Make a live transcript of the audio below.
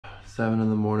7 in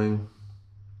the morning,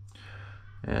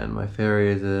 and my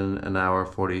ferry is in an hour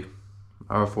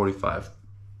 45.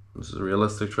 This is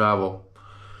realistic travel.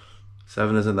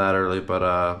 7 isn't that early, but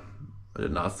I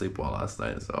did not sleep well last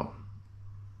night, so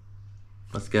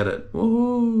let's get it.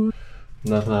 Woohoo!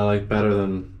 Nothing I like better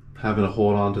than having to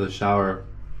hold on to the shower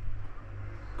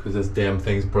because this damn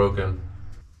thing's broken.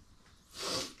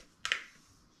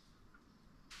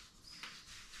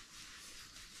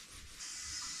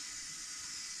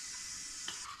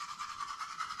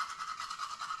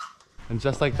 And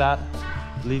just like that,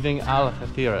 leaving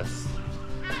Algeciras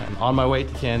and on my way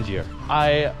to Tangier.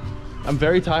 I'm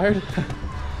very tired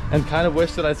and kind of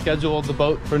wish that I scheduled the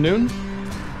boat for noon,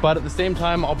 but at the same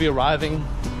time I'll be arriving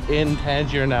in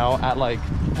Tangier now at like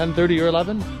 10:30 or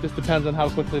 11. Just depends on how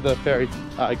quickly the ferry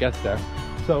gets there.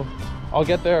 So I'll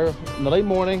get there in the late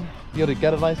morning, be able to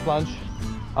get a nice lunch,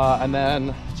 and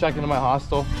then check into my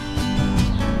hostel.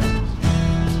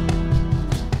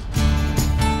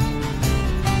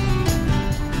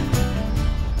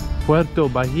 Puerto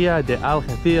Bahia de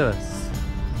Algeciras.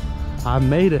 I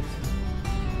made it.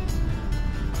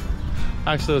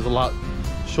 Actually, it was a lot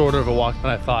shorter of a walk than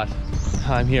I thought.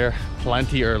 I'm here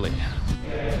plenty early.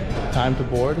 Time to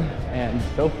board, and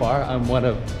so far I'm one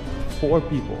of 4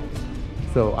 people.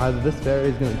 So either this ferry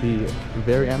is going to be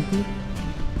very empty,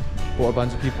 or a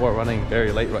bunch of people are running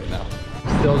very late right now.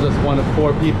 Still just one of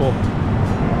 4 people.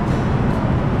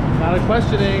 Kind of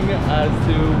questioning as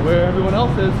to where everyone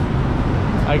else is.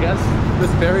 I guess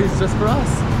this ferry is just for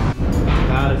us.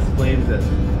 That explains it.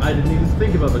 I didn't even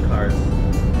think about the cars.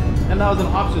 And that was an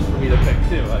option for me to pick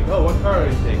too. Like, oh, what car are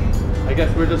you taking? I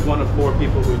guess we're just one of 4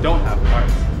 people who don't have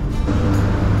cars.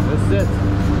 That's it.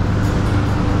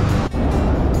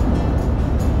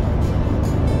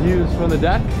 Views from the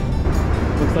deck.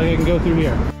 Looks like I can go through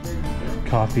here.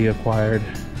 Coffee acquired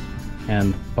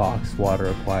and boxed water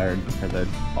acquired because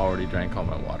I'd already drank all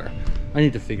my water. I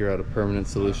need to figure out a permanent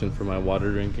solution for my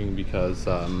water drinking because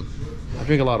I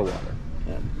drink a lot of water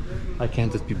and I can't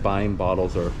just be buying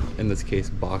bottles, or in this case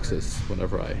boxes,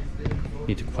 whenever I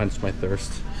need to quench my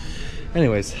thirst.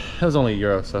 Anyways, that was only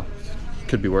 €1, so it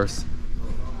could be worse.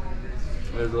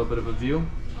 There's a little bit of a view,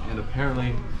 and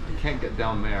apparently I can't get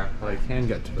down there, but I can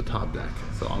get to the top deck.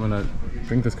 So I'm gonna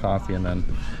drink this coffee and then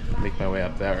make my way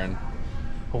up there and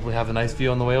hopefully have a nice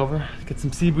view on the way over. Get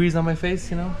some sea breeze on my face,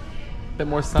 you know, a bit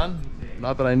more sun.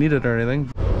 Not that I need it or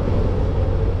anything.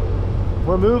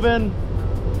 We're moving.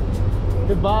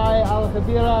 Goodbye,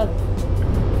 Algeciras.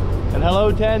 And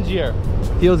hello, Tangier.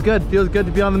 Feels good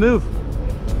to be on the move.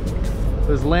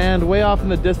 There's land way off in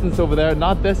the distance over there.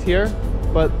 Not this here,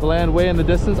 but the land way in the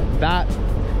distance. That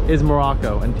is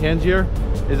Morocco. And Tangier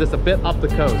is just a bit up the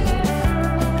coast.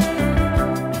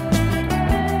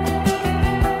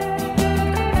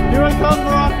 Here I come,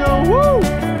 Morocco, woo!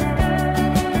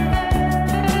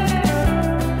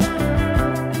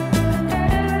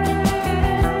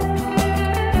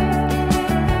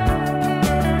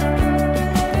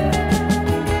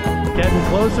 Getting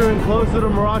closer and closer to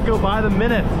Morocco by the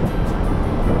minute.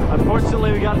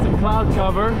 Unfortunately, we got some cloud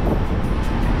cover.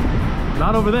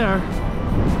 Not over there.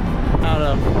 I don't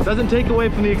know. Doesn't take away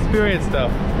from the experience though.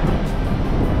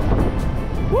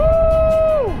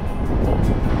 Woo!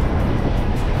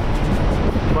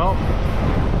 Well,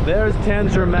 there's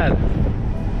Tangier Med.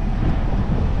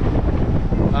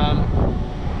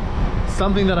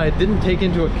 Something that I didn't take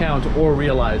into account or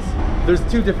realize. There's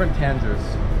 2 different Tangiers.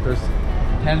 There's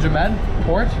Tangier Med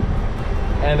port,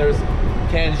 and there's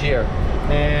Tangier.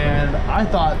 And I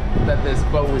thought that this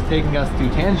boat was taking us to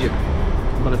Tangier,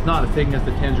 but it's not. It's taking us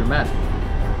to Tangier Med.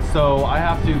 So I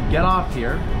have to get off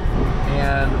here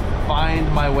and find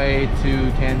my way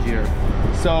to Tangier.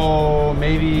 So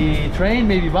maybe train,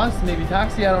 maybe bus, maybe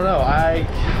taxi, I don't know.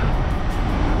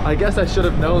 I guess I should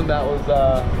have known that was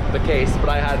the case, but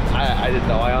I didn't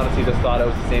know. I honestly just thought it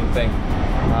was the same thing.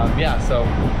 Yeah, so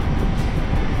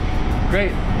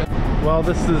great. Well,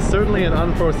 this is certainly an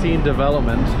unforeseen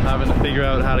development, having to figure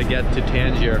out how to get to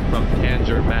Tangier from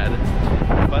Tangier Med.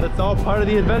 But it's all part of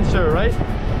the adventure, right?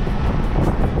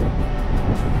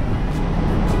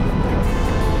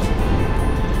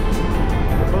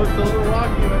 The boat's a little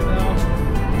rocky right now.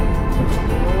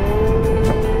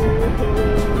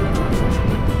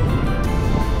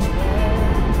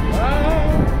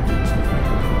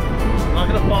 I'm not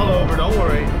gonna fall over, don't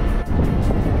worry.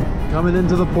 Coming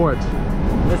into the port.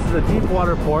 This is a deep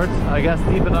water port, I guess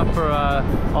deep enough for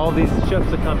all these ships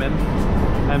to come in.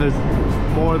 And there's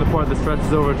more of the port that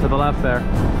stretches over to the left there.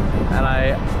 And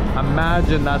I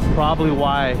imagine that's probably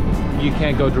why you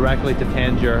can't go directly to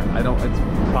Tangier. It's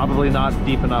probably not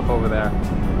deep enough over there.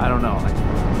 I don't know.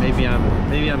 maybe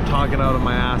I'm talking out of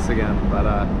my ass again, but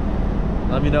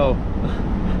let me know.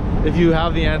 If you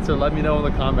have the answer, let me know in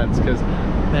the comments, because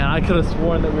man, I could have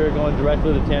sworn that we were going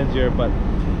directly to Tangier, but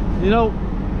you know,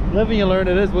 live and you learn.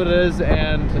 It is what it is,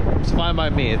 and it's fine by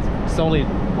me. It's only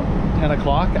what, 10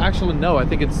 o'clock. Actually, no, I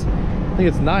think it's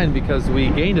 9 because we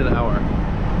gained an hour.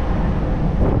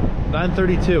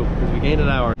 9:32 because we gained an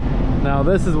hour. Now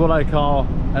this is what I call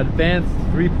advanced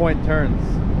 3-point turns.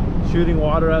 Shooting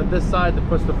water out this side to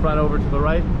push the front over to the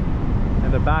right,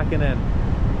 and they're backing in.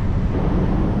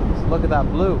 Just look at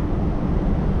that blue.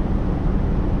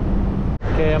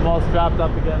 Okay, I'm all strapped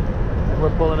up again.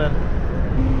 We're pulling in.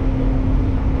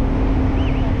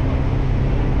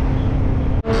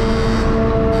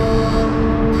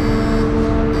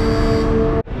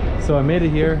 So I made it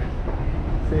here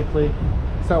safely.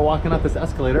 Start walking up this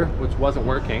escalator, which wasn't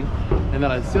working, and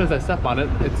then as soon as I step on it,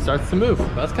 it starts to move.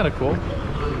 That's kind of cool.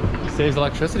 Saves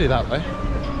electricity that way.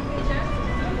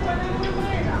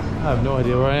 I have no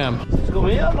idea where I am.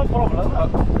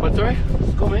 What, sorry?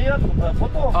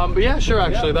 Yeah, sure,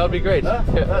 actually, that would be great.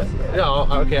 Yeah,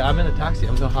 okay, I'm in a taxi.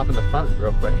 I'm gonna hop in the front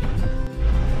real quick.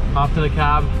 Hopped in a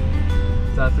cab.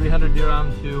 It's 300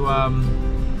 dirham to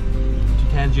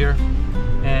Tangier.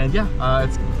 And yeah,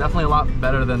 it's definitely a lot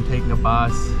better than taking a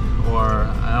bus, or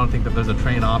I don't think that there's a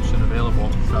train option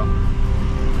available, so.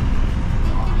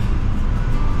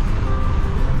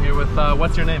 I'm here with,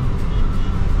 what's your name?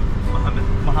 Mohammed.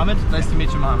 Mohammed? Nice to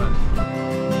meet you, Mohammed.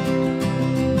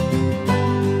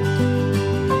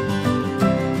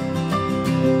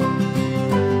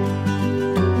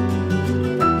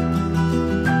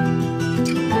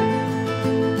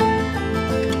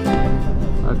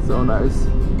 That's so nice.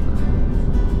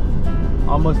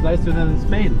 Almost nicer than in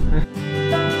Spain.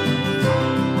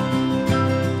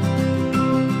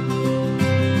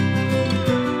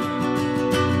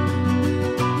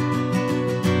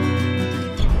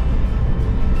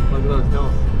 Look at those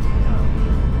hills.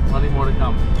 Plenty more to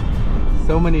come.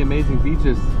 So many amazing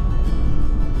beaches.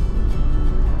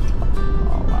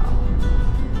 Oh wow.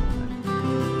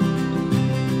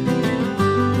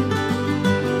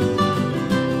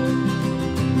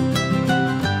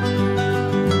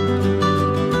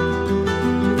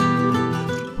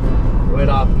 Right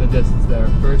off in the distance there,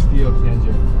 first view of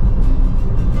Tangier.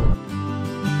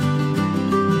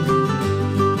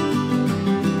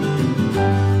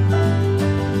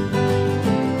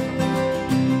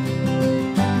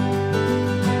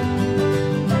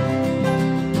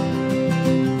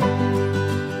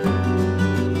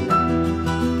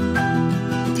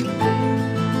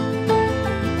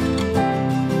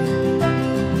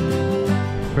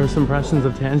 First impressions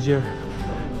of Tangier,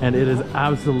 and it is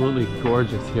absolutely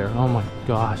gorgeous here. Oh my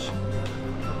gosh,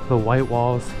 the white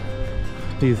walls,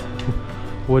 these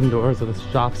wooden doors of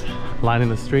the shops lining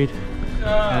the street,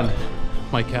 and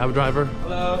my cab driver,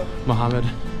 Mohammed,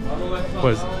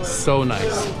 was so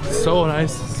nice,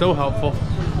 so helpful.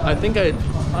 I think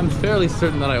I'm fairly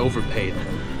certain that I overpaid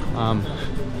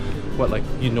what like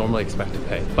you normally expect to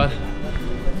pay, but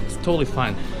it's totally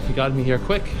fine. He got me here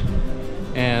quick,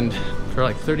 and for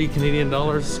like 30 Canadian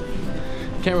dollars,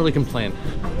 can't really complain.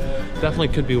 Definitely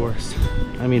could be worse.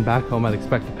 I mean, back home I'd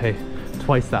expect to pay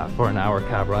twice that for an hour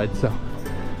cab ride, so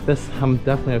this I'm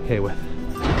definitely okay with.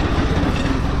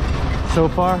 So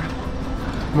far,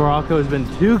 Morocco has been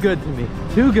too good to me,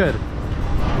 too good.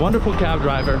 Wonderful cab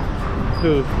driver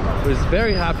who was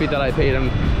very happy that I paid him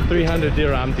 300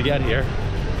 dirham to get here.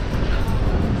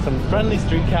 Some friendly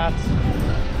street cats.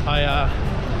 I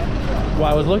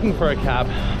was looking for a cab,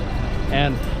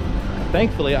 and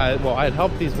thankfully I had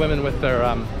helped these women with their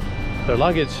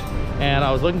luggage, and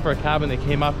I was looking for a cab, and they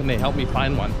came up and they helped me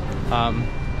find one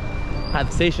at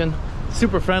the station.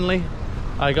 Super friendly.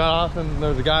 I got off, and there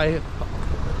was a guy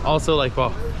also like,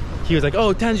 well, he was like,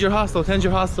 oh, Tangier Hostel,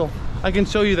 I can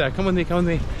show you there, come with me,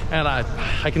 and I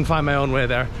can find my own way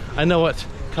there. I know what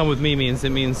come with me means.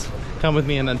 It means come with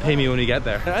me and then pay me when you get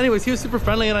there. Anyways, he was super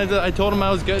friendly, and I told him I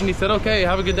was good, and he said, okay,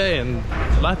 have a good day, and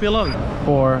left me alone.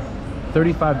 For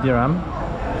 35 dirham,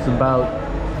 it's about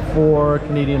 4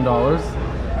 Canadian dollars.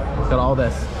 It's got all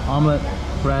this omelet,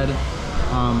 bread,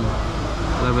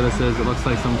 whatever this is. It looks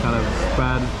like some kind of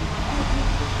spread,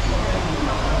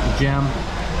 jam,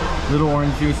 little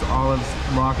orange juice, olives,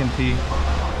 Moroccan tea.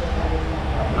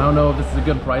 I don't know if this is a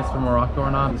good price for Morocco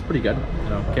or not. It's pretty good, you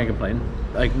know, can't complain.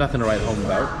 Like, nothing to write home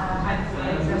about.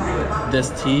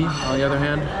 This tea, on the other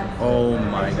hand, oh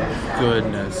my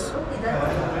goodness.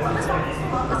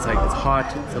 It's like, it's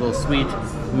hot, it's a little sweet,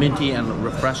 minty and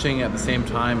refreshing at the same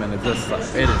time, and it is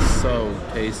so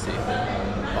tasty.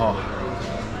 Oh,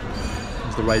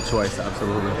 it's the right choice,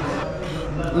 absolutely.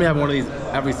 Let me have one of these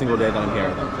every single day that I'm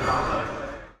here.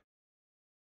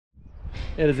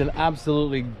 It is an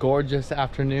absolutely gorgeous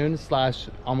afternoon slash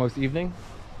almost evening,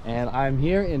 and I'm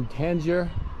here in Tangier,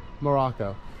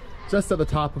 Morocco. Just at the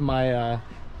top of my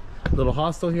little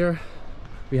hostel here.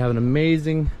 We have an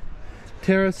amazing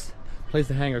terrace, place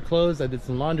to hang our clothes. I did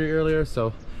some laundry earlier,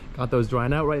 so got those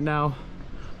drying out right now.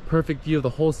 Perfect view of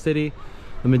the whole city.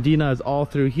 The Medina is all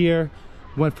through here.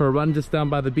 Went for a run just down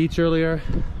by the beach earlier.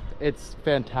 It's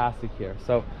fantastic here.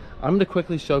 So I'm gonna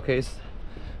quickly showcase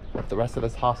what the rest of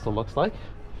this hostel looks like.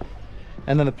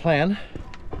 And then the plan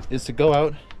is to go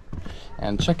out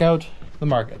and check out the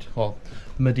market, well,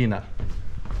 Medina.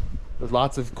 There's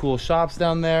lots of cool shops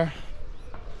down there.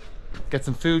 Get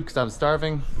some food because I'm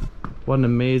starving. What an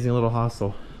amazing little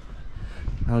hostel.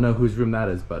 I don't know whose room that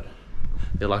is, but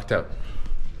they lucked out.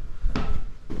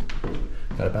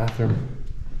 Got a bathroom,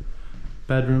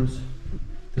 bedrooms.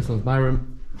 This one's my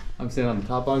room. I'm sitting on the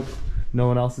top bunk. No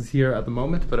one else is here at the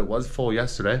moment, but it was full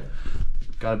yesterday.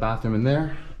 Got a bathroom in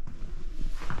there.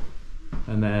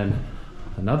 And then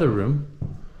another room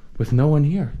with no one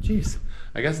here. Jeez,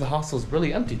 I guess the hostel's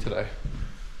really empty today.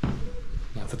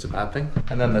 Not such a bad thing.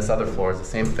 And then this other floor is the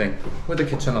same thing with a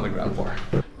kitchen on the ground floor.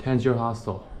 Tangier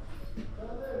hostel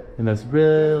in this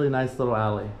really nice little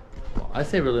alley. Well, I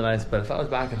say really nice, but if I was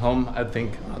back at home, I'd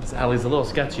think, oh, this alley's a little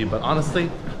sketchy, but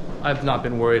honestly, I've not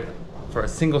been worried for a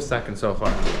single second so far.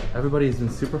 Everybody's been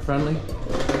super friendly,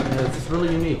 and it's just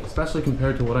really unique, especially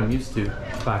compared to what I'm used to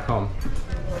back home.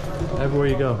 Everywhere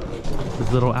you go,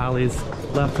 there's little alleys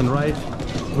left and right,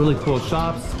 really cool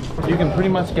shops. You can pretty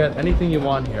much get anything you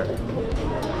want here.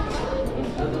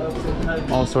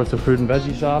 All sorts of fruit and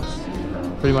veggie shops,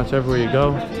 pretty much everywhere you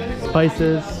go.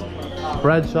 Spices,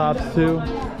 bread shops too,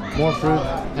 more fruit,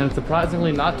 and it's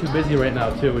surprisingly not too busy right now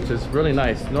too, which is really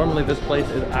nice. Normally this place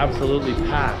is absolutely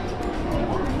packed.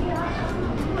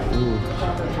 Ooh,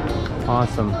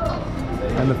 awesome.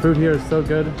 And the fruit here is so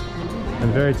good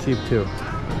and very cheap too.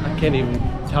 I can't even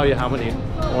tell you how many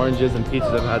oranges and peaches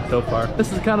I've had so far.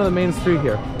 This is kind of the main street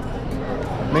here.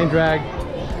 Main drag,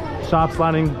 shops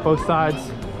lining both sides.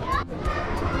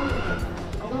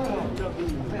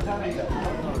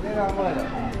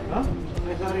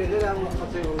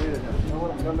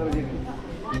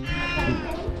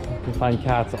 You can find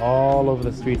cats all over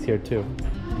the streets here too.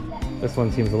 This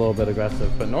one seems a little bit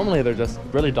aggressive, but normally they're just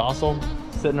really docile,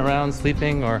 sitting around,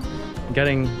 sleeping, or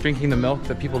drinking the milk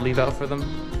that people leave out for them.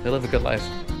 They live a good life.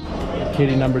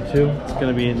 Kitty number 2. It's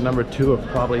gonna be number 2 of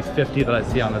probably 50 that I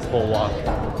see on this whole walk.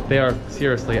 They are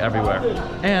seriously everywhere.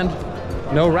 And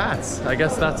no rats. I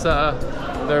guess that's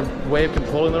their way of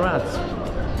controlling the rats.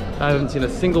 I haven't seen a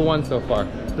single one so far.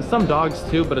 There's some dogs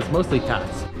too, but it's mostly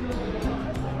cats.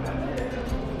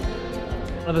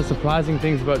 One of the surprising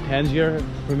things about Tangier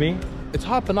for me, it's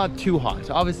hot but not too hot.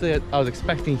 Obviously I was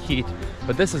expecting heat,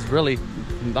 but this is really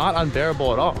not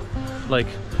unbearable at all. Like,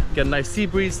 get a nice sea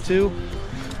breeze too.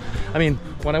 I mean,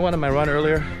 when I went on my run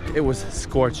earlier, it was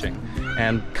scorching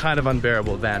and kind of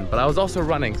unbearable then, but I was also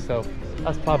running, so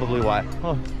that's probably why.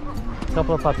 Oh, a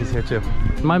couple of puppies here too.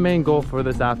 My main goal for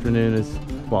this afternoon is,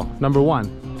 well, number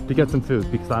 1, to get some food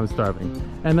because I'm starving.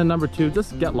 And then number 2,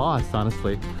 just get lost,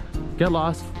 honestly. Get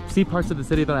lost, see parts of the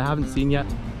city that I haven't seen yet.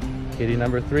 Kitty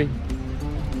number 3.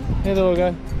 Hey, little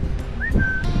guy.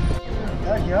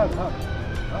 I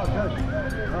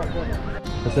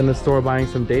was in the store buying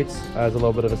some dates as a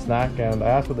little bit of a snack, and I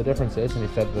asked what the difference is, and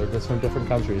he said they're just from different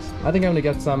countries. I think I'm gonna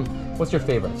get some. What's your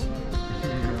favorite?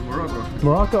 Morocco.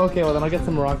 Morocco? Okay, well then I'll get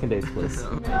some Moroccan dates, please.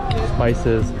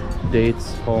 Spices,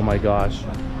 dates, oh my gosh.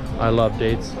 I love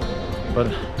dates, but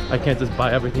I can't just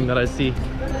buy everything that I see,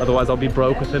 otherwise I'll be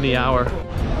broke within the hour.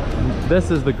 This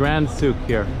is the Grand Souk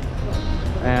here,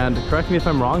 and correct me if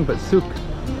I'm wrong, but souk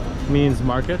means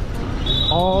market.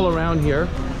 All around here,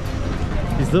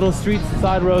 these little streets,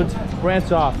 side roads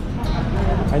branch off,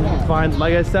 and you can find,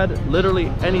 like I said,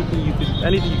 literally anything you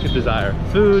could desire.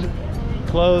 Food,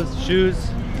 clothes,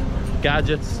 shoes,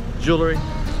 gadgets, jewelry.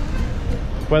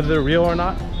 Whether they're real or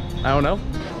not, I don't know.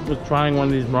 Just trying one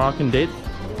of these Moroccan dates.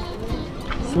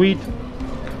 Sweet,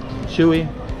 chewy,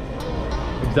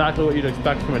 exactly what you'd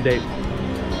expect from a date.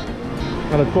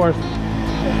 And of course,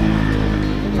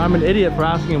 I'm an idiot for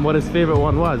asking him what his favorite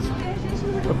one was.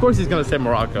 Of course he's gonna say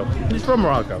Morocco. He's from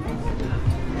Morocco.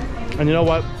 And you know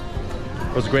what?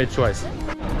 It was a great choice.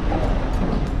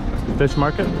 Fish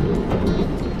market.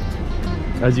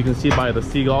 As you can see by the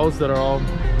seagulls that are all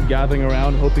gathering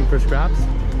around hoping for scraps.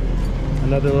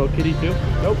 Another little kitty too.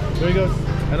 Nope, there he goes.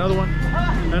 Another one,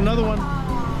 and another one.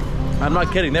 I'm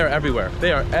not kidding, they're everywhere.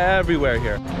 They are everywhere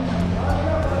here.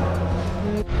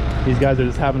 These guys are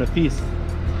just having a feast.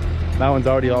 That one's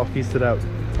already all feasted out.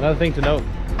 Another thing to note,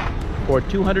 for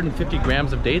 250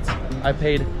 grams of dates, I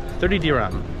paid 30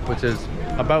 dirham, which is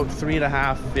about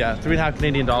 $3.5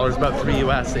 Canadian dollars, about 3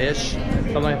 US-ish,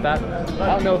 something like that.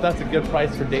 I don't know if that's a good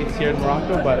price for dates here in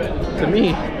Morocco, but to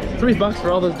me, $3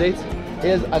 for all those dates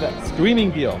is a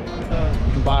screaming deal.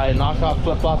 You can buy knockoff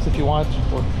flip-flops if you want,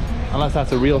 or, unless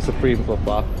that's a real Supreme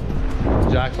flip-flop.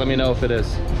 Jack, let me know if it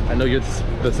is. I know you're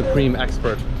the Supreme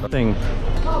expert.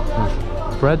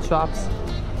 Bread shops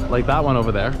like that one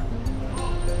over there,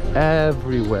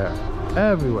 everywhere.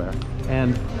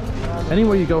 And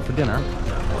anywhere you go for dinner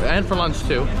and for lunch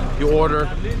too, you order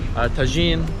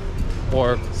tagine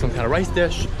or some kind of rice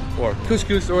dish or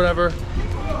couscous or whatever,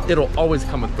 it'll always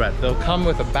come with bread. They'll come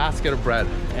with a basket of bread,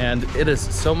 and it is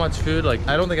so much food. Like,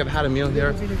 I don't think I've had a meal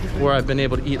here where I've been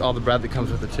able to eat all the bread that comes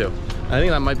with it too. And I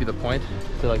think that might be the point,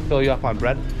 to like fill you up on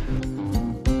bread.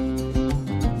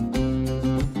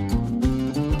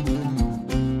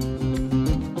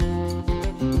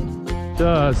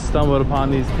 Just stumbled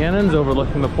upon these cannons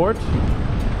overlooking the port.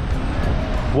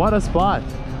 What a spot.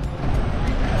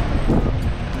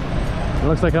 It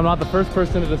looks like I'm not the first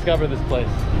person to discover this place.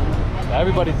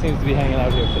 Everybody seems to be hanging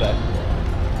out here today.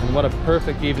 And what a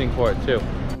perfect evening for it too.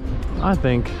 I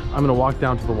think I'm gonna walk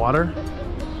down to the water.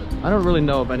 I don't really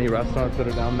know of any restaurants that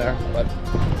are down there, but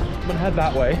I'm gonna head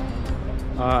that way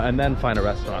and then find a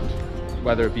restaurant,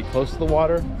 whether it be close to the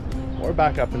water or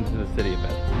back up into the city a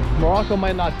bit. Morocco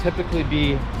might not typically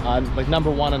be like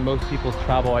 #1 on most people's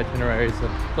travel itineraries of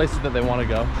places that they want to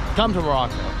go. Come to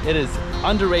Morocco. It is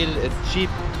underrated, it's cheap,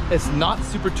 it's not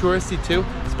super touristy too,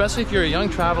 especially if you're a young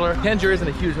traveler. Tangier isn't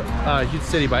a huge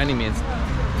city by any means,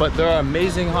 but there are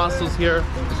amazing hostels here.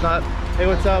 It's not, hey,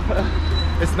 what's up?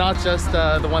 It's not just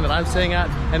the one that I'm staying at,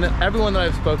 and everyone that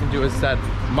I've spoken to has said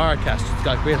Marrakesh, it's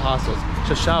got great hostels.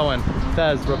 Chefchaouen,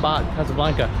 Fez, Rabat,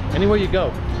 Casablanca, anywhere you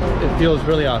go, it feels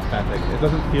really authentic. It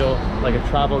doesn't feel like a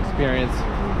travel experience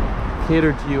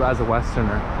catered to you as a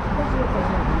Westerner.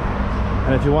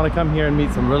 And if you want to come here and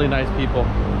meet some really nice people,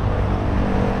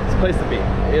 it's a place to be.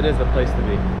 It is the place to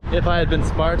be. If I had been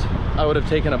smart, I would have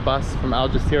taken a bus from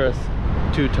Algeciras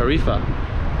to Tarifa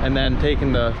and then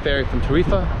taken the ferry from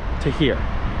Tarifa to here.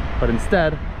 But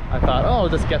instead, I thought, oh, I'll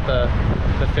just get the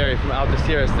ferry from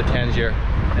Algeciras to Tangier.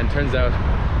 And turns out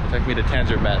it took me to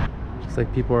Tangier Med. Looks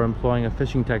like people are employing a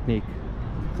fishing technique.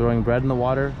 Throwing bread in the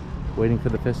water, waiting for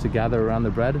the fish to gather around the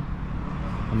bread,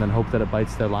 and then hope that it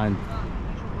bites their line.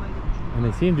 And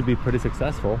they seem to be pretty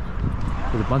successful.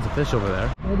 There's a bunch of fish over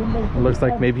there. It looks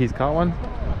like maybe he's caught one.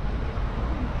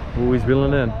 Ooh, he's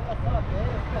reeling in.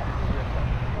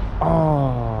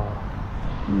 Oh,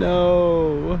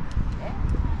 no.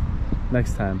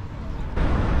 Next time.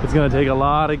 It's gonna take a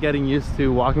lot of getting used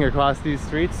to walking across these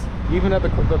streets, even at the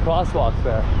crosswalks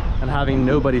there, and having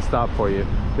nobody stop for you.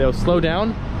 They'll slow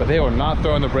down, but they are not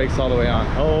throwing the brakes all the way on.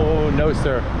 Oh, no,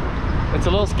 sir. It's a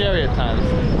little scary at times.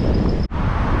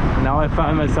 Now I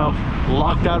find myself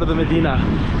locked out of the Medina.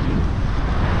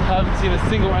 Haven't seen a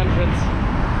single entrance.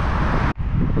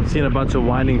 I've seen a bunch of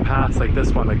winding paths like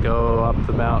this one that go up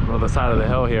the mountain or the side of the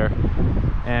hill here.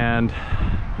 And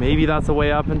maybe that's a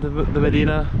way up into the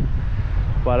Medina.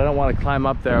 But I don't want to climb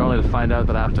up there only to find out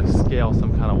that I have to scale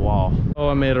some kind of wall. Oh,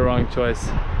 I made a wrong choice.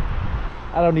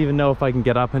 I don't even know if I can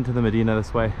get up into the Medina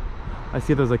this way. I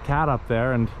see there's a cat up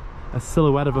there and a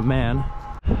silhouette of a man.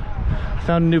 I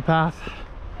found a new path,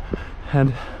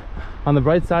 and on the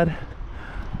bright side,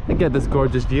 I get this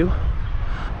gorgeous view.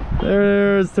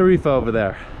 There's Tarifa over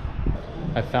there.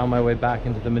 I found my way back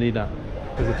into the Medina.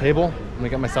 There's a table, and I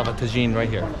got myself a tagine right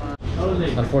here.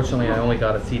 Unfortunately, I only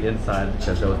got a seat inside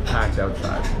because it was packed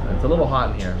outside. It's a little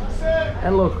hot in here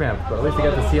and a little cramped, but at least I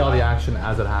get to see all the action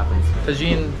as it happens.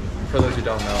 Tagine, for those who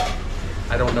don't know,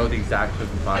 I don't know the exact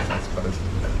cooking process, but as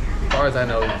far as I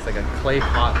know, it's like a clay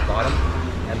pot bottom,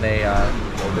 and they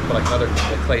put like another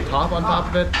clay top on top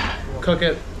of it, cook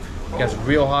it, it gets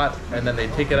real hot, and then they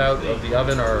take it out of the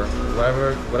oven or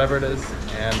whatever it is,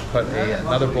 and put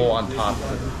another bowl on top.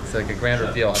 It's like a grand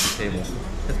reveal at the table.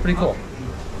 It's pretty cool.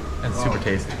 And super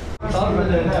tasty.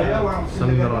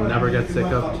 Something that I'll never get sick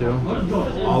of too.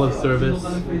 Olive service.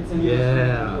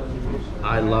 Yeah.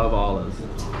 I love olives.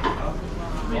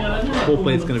 Whole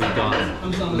plate's gonna be gone.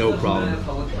 No problem.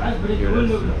 Here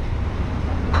it is.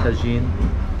 Tagine.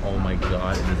 Oh my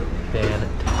god, it is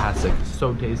fantastic.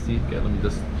 So tasty. Okay, let me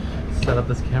just set up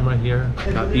this camera here.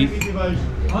 Got beef. Beef right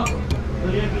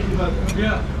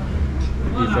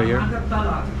here.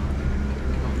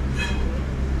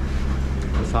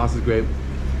 The sauce is great.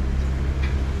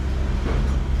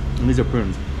 And these are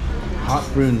prunes. Hot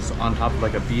prunes on top of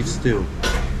like a beef stew.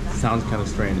 Sounds kind of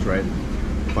strange, right?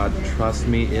 but trust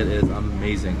me, it is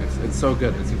amazing. It's so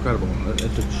good. It's incredible.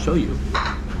 To show you,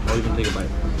 I'll even take a bite.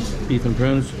 Beef and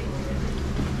prunes,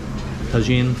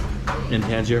 tagine in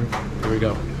Tangier. Here we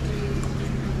go.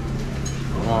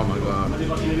 Oh my god.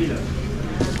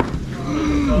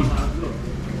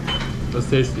 That's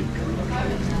tasty.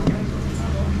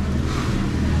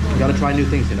 You gotta try new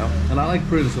things, you know? And I like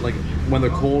prunes, so like when they're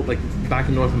cold, like back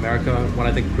in North America, when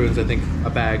I think prunes, I think a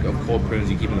bag of cold prunes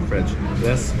you keep in the fridge.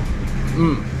 This,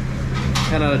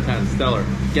 10 out of 10, stellar.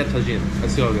 Get tagine,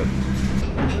 that's so good.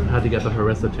 I had to get the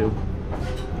harissa too.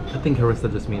 I think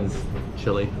harissa just means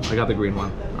chili. I got the green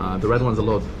one. The red one's a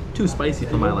little too spicy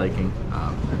for my liking.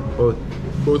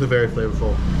 Both are very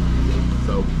flavorful,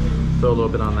 so throw a little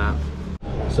bit on that.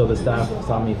 So the staff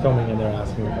saw me filming and they're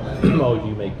asking, oh, do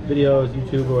you make videos,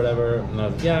 YouTube or whatever? And I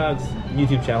was like, yeah, it's a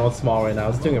YouTube channel, it's small right now, I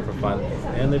was doing it for fun.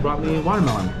 And they brought me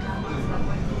watermelon.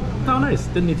 Oh nice,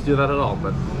 didn't need to do that at all,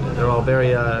 but they're all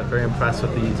very very impressed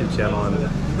with the YouTube channel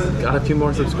and got a few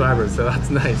more subscribers, so that's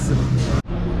nice.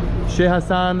 Sheikh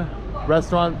Hassan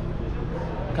restaurant,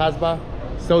 Kasbah,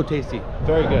 so tasty,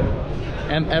 very good.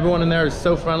 And everyone in there is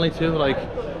so friendly too, like,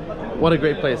 what a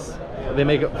great place. They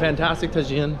make a fantastic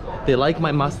tagine. They like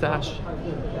my mustache.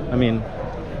 I mean,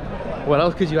 what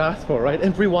else could you ask for, right?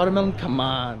 And free watermelon, come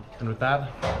on. And with that,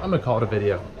 I'm gonna call it a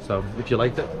video. So if you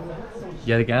liked it,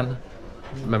 yet again,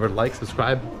 remember to like,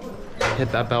 subscribe,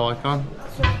 hit that bell icon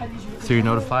so you're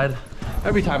notified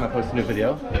every time I post a new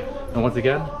video. And once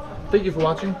again, thank you for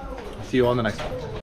watching. See you on the next one.